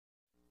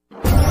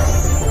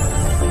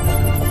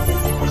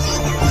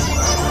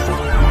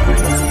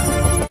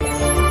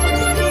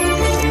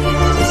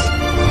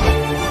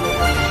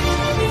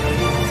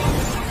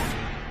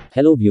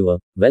Hello viewer,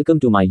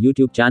 welcome to my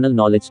YouTube channel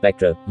Knowledge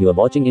Spectra. You are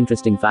watching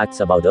interesting facts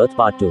about Earth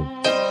part 2.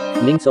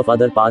 Links of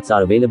other parts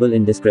are available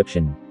in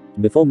description.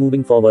 Before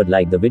moving forward,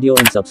 like the video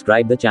and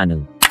subscribe the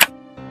channel.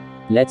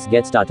 Let's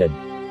get started.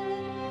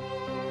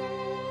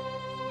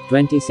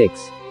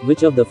 26.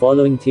 Which of the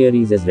following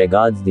theories as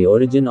regards the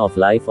origin of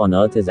life on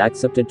Earth is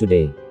accepted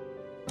today?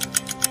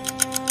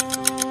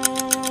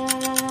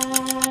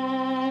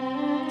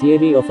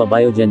 Theory of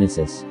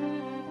abiogenesis.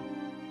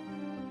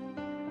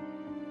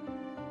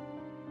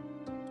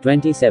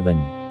 27.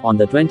 On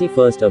the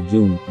 21st of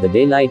June, the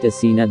daylight is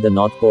seen at the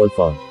North Pole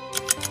for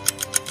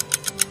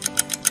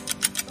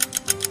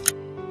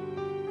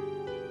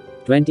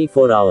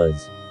 24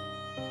 hours.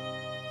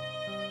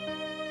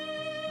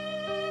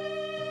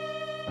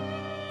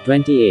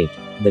 28.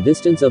 The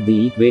distance of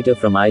the equator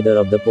from either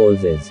of the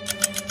poles is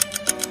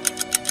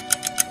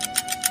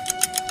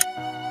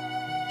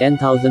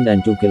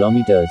 10,002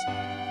 kilometers.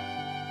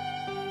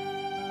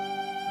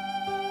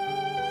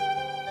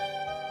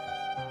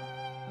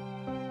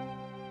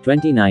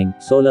 29.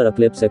 Solar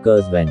eclipse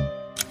occurs when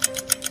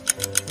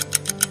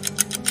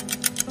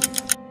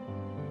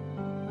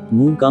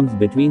Moon comes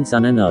between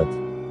Sun and Earth.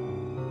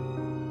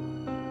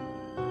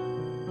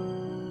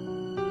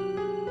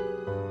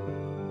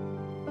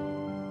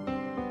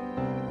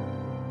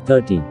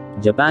 30.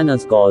 Japan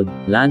is called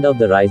Land of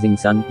the Rising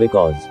Sun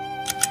because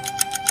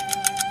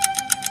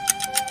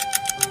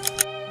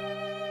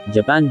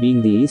Japan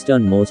being the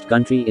easternmost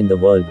country in the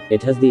world,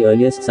 it has the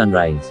earliest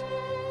sunrise.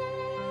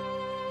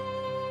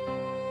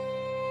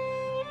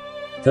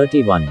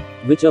 31.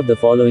 Which of the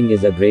following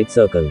is a great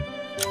circle?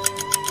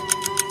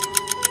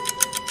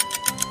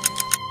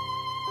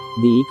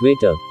 The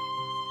equator.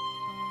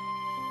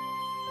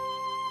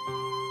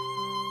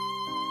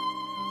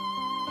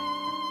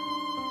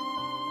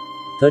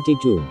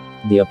 32.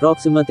 The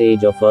approximate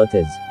age of Earth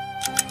is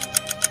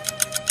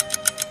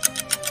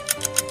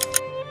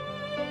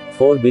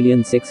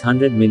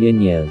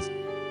 4,600,000,000 years.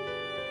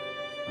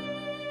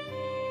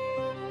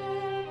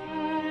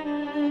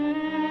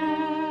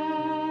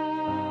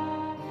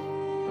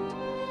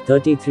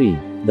 33.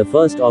 The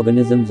first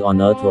organisms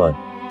on Earth were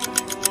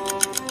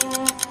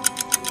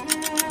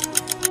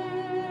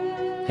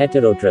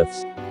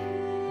heterotrophs.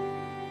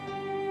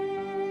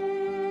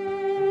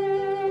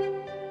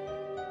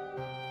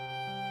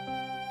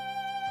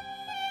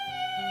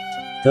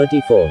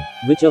 34.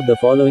 Which of the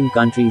following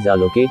countries are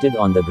located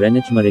on the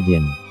Greenwich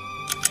Meridian?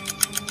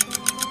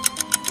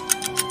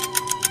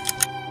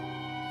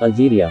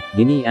 Algeria,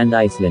 Guinea and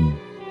Iceland.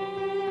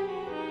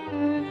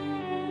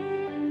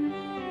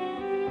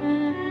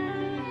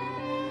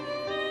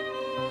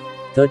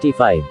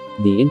 35.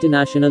 The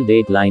international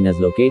date line is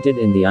located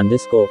in the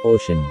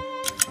Ocean.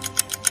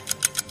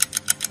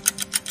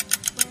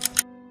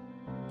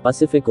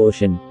 Pacific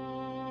Ocean.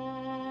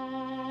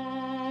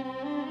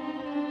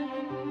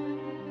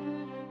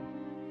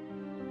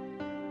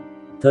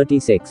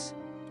 36.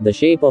 The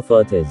shape of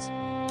Earth is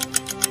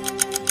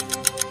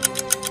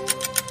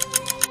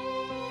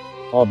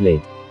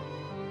oblate.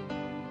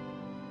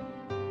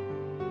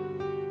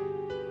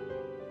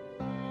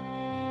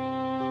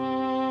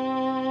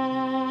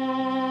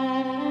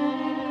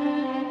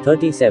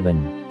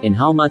 37. In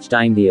how much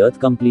time the Earth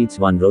completes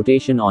one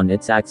rotation on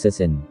its axis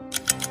in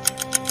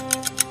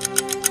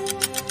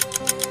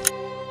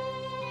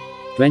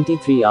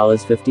 23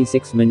 hours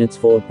 56 minutes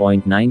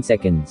 4.9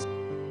 seconds.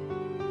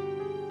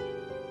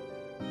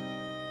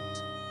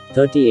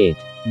 38.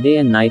 Day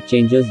and night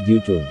changes due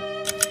to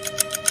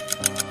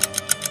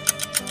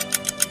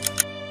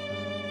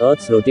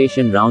Earth's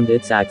rotation round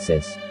its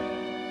axis.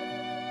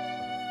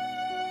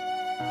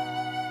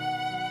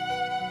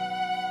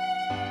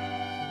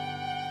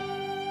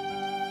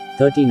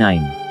 39.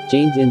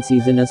 Change in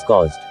season is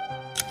caused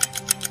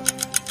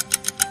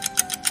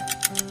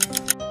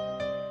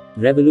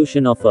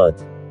revolution of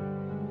Earth.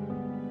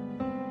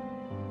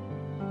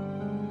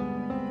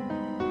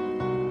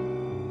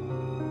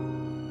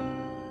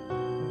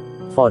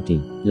 40.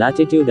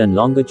 Latitude and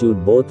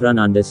longitude both run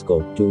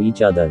underscore to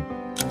each other.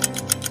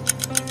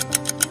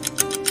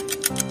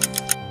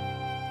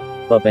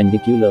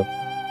 Perpendicular.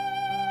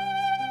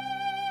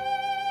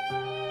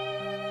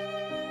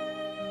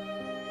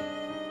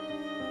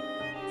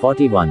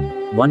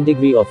 41. 1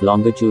 degree of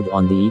longitude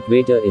on the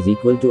equator is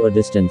equal to a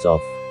distance of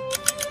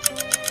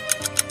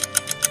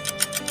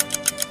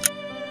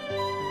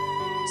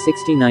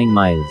 69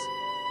 miles.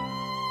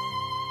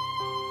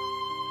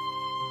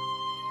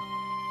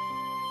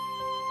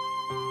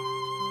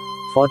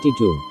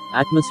 42.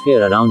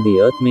 Atmosphere around the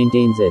Earth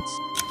maintains its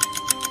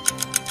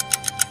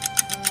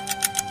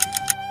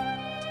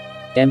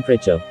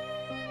temperature.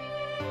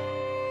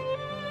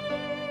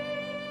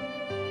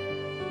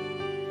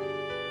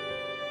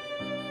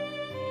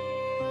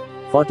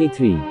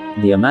 43.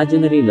 The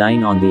imaginary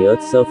line on the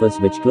Earth's surface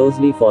which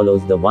closely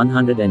follows the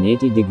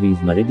 180 degrees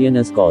meridian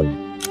is called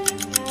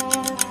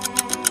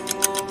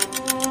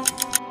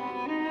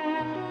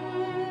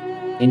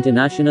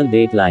International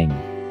Date Line.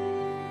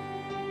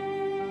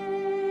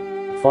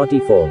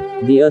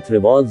 44. The Earth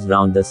revolves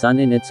round the Sun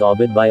in its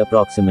orbit by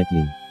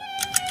approximately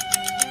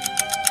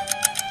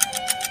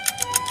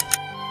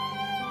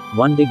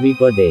 1 degree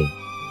per day.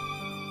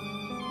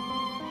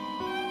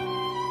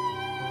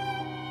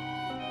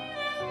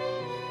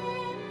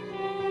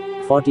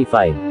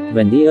 (45)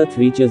 When the Earth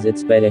reaches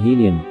its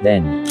perihelion,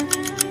 then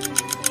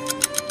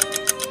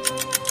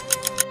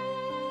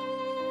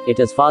it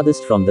is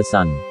farthest from the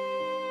Sun.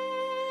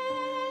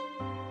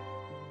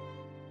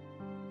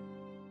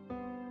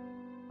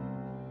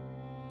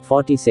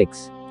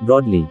 (46)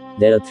 Broadly,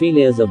 there are three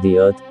layers of the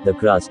Earth: the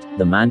crust,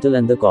 the mantle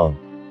and the core.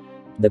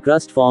 The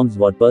crust forms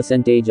what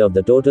percentage of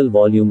the total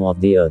volume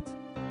of the Earth?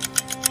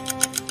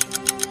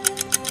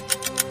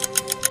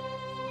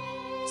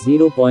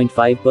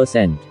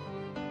 0.5%.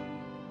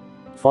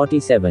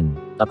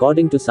 47.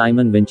 According to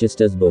Simon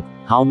Winchester's book,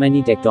 how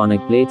many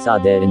tectonic plates are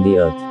there in the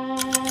Earth?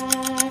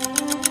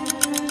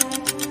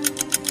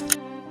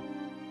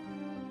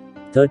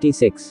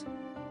 36.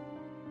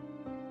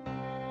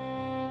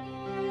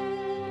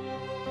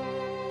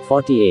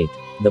 48.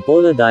 The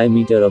polar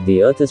diameter of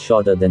the Earth is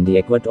shorter than the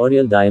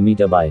equatorial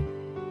diameter by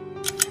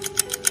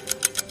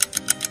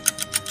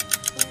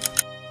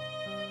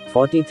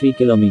 43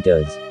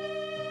 kilometers.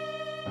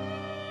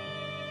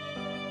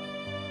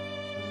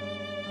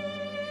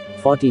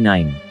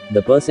 49.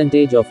 The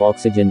percentage of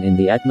oxygen in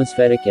the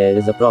atmospheric air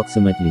is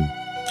approximately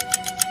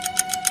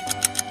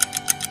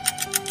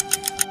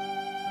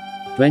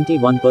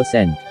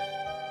 21%.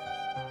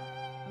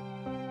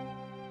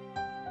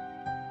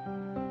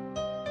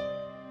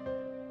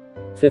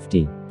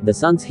 50. The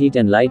sun's heat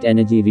and light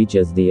energy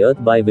reaches the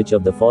Earth by which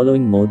of the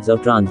following modes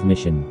of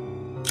transmission?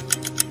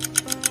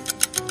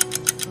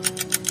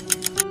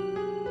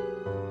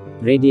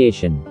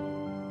 Radiation.